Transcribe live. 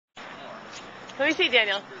Let me see,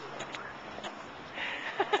 Daniel.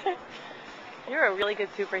 You're a really good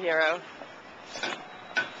superhero.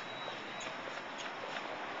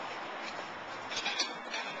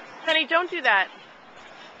 Honey, don't do that.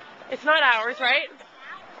 It's not ours, right?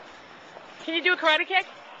 Can you do a karate kick?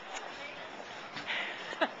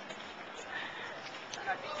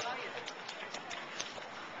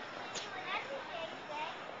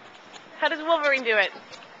 How does Wolverine do it?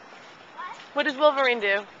 What does Wolverine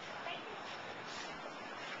do?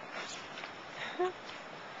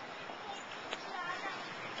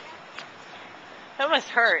 That must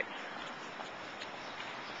hurt.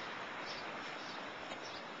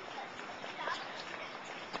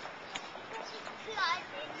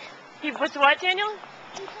 He puts what, Daniel?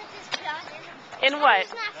 He puts his claws in him. In what?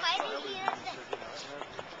 He's not fighting here.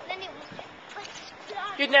 Then he puts his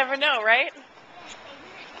claws. You'd never know, right? You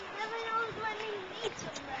never know when he needs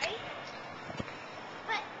them, right?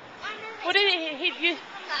 But What did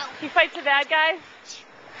he fights the bad guys?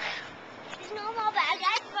 There's no more bad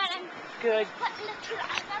guys, but I'm Good. putting the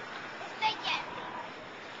claws up if they get me.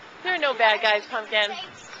 There are no bad guys, Pumpkin. I'll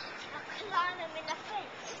claw them in the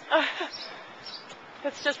face.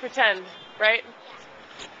 Let's just pretend, right?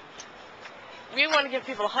 We want to give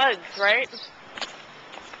people hugs, right?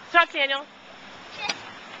 Talk, Daniel. Just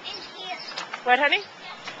in here. What, honey?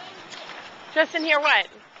 Just in here, what?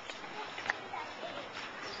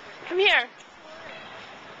 Come here.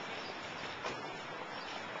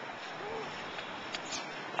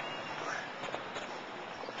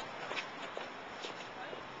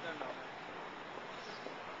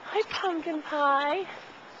 Hi, pumpkin pie.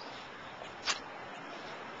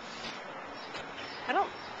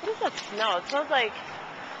 What does that smell? It smells like...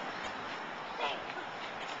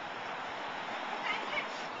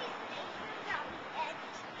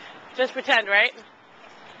 Just pretend, right?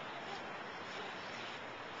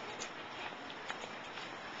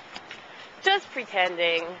 Just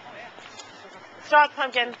pretending. Stop,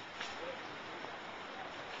 Pumpkin.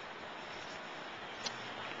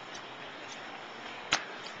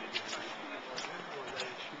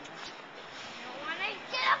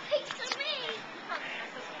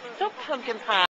 Stop, Pumpkin Pie.